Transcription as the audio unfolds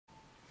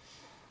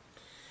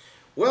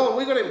Well,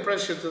 we're going to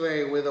impress you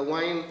today with a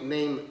wine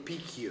named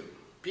PQ.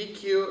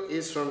 PQ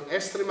is from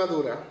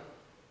Extramadura.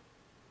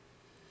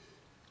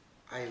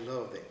 I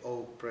love the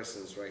oak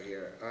presence right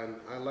here, and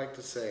I like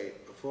to say,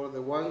 for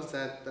the ones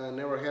that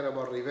never heard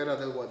about Ribera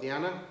del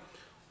Guadiana,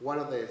 one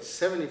of the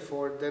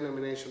 74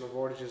 denomination of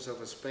origins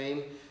of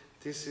Spain.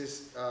 This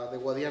is the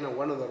Guadiana,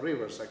 one of the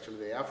rivers,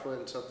 actually, the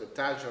affluents of the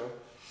Tajo,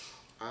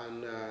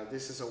 and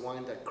this is a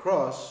wine that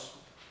crossed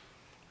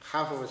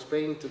half of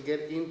Spain to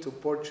get into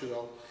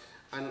Portugal,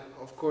 and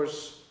of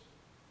course,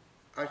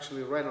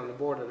 actually right on the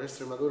border,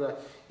 Extremadura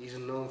is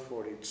known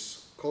for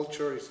its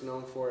culture, it's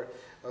known for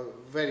a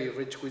very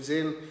rich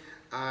cuisine,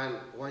 and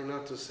why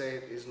not to say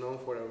it is known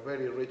for a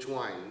very rich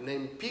wine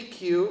named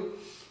PQ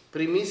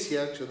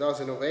Primicia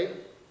 2008.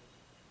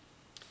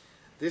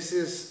 This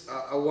is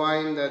a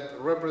wine that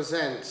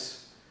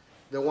represents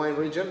the wine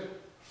region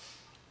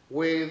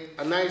with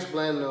a nice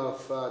blend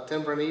of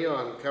Tempranillo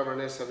and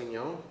Cabernet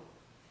Sauvignon.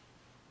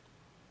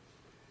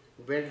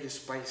 Very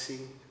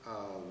spicy,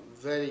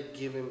 very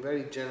giving,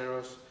 very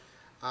generous.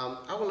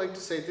 I would like to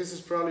say this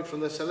is probably from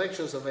the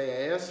selections of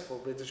AIS for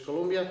British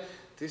Columbia.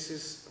 This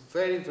is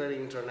very, very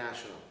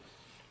international.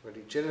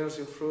 Very generous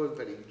in fruit,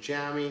 very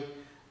jammy,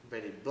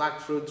 very black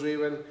fruit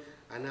driven,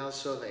 and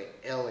also very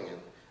elegant.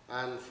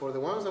 And for the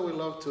ones that we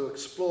love to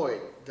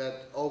exploit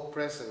that oak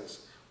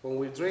presence when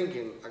we're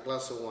drinking a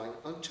glass of wine,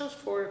 and just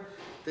for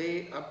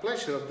the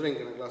pleasure of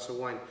drinking a glass of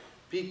wine,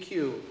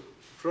 PQ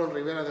from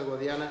Ribera del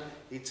Guadiana,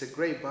 it's a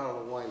great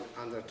bottle of wine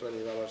under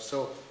 $20.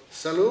 So,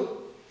 salud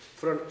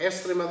from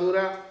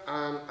Extramadura,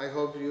 and I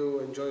hope you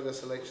enjoy the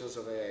selections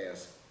of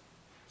AIS.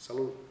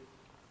 Salud.